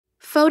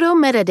Photo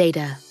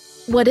metadata.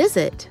 What is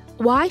it?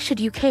 Why should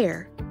you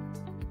care?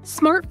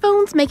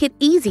 Smartphones make it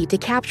easy to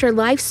capture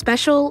life's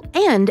special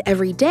and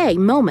everyday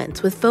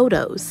moments with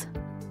photos.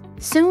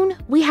 Soon,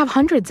 we have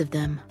hundreds of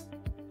them.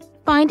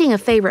 Finding a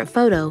favorite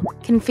photo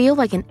can feel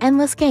like an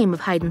endless game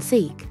of hide and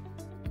seek.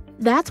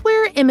 That's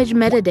where image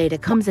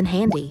metadata comes in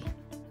handy.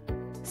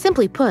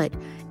 Simply put,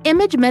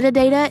 image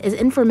metadata is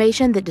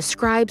information that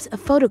describes a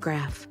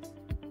photograph.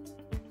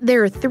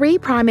 There are three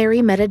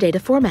primary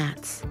metadata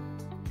formats: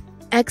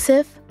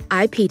 EXIF,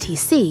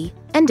 IPTC,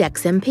 and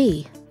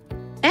XMP.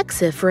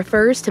 EXIF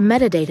refers to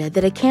metadata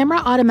that a camera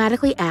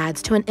automatically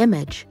adds to an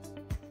image.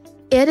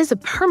 It is a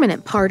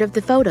permanent part of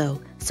the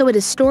photo, so it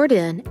is stored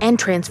in and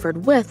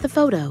transferred with the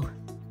photo.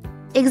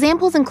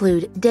 Examples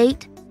include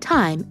date,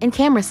 time, and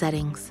camera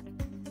settings.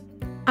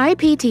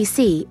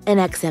 IPTC and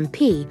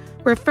XMP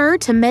refer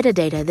to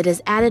metadata that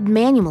is added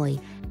manually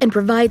and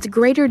provides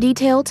greater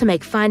detail to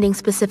make finding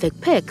specific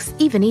pics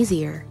even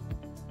easier.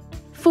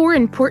 Four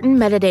important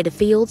metadata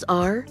fields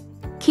are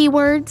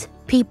keywords,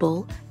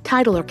 people,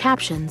 title or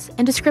captions,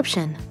 and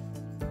description.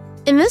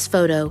 In this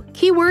photo,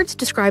 keywords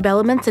describe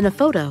elements in a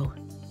photo.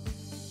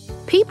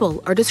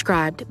 People are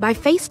described by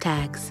face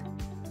tags.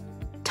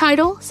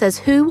 Title says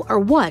who or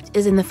what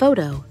is in the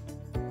photo.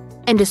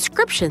 And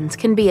descriptions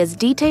can be as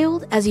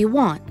detailed as you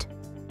want.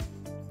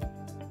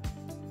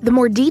 The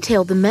more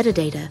detailed the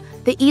metadata,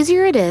 the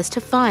easier it is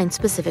to find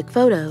specific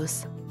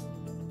photos.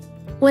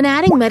 When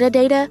adding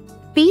metadata,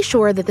 be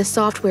sure that the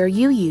software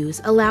you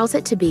use allows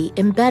it to be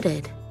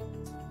embedded.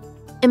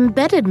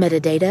 Embedded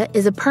metadata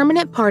is a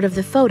permanent part of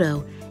the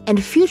photo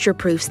and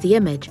future-proofs the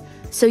image,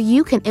 so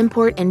you can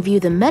import and view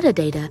the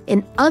metadata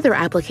in other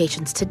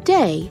applications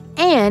today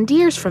and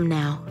years from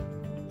now.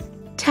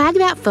 Tag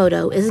That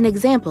Photo is an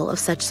example of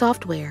such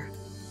software.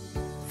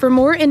 For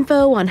more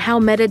info on how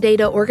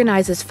metadata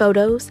organizes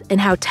photos and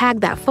how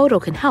Tag That Photo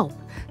can help,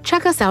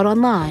 check us out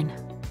online.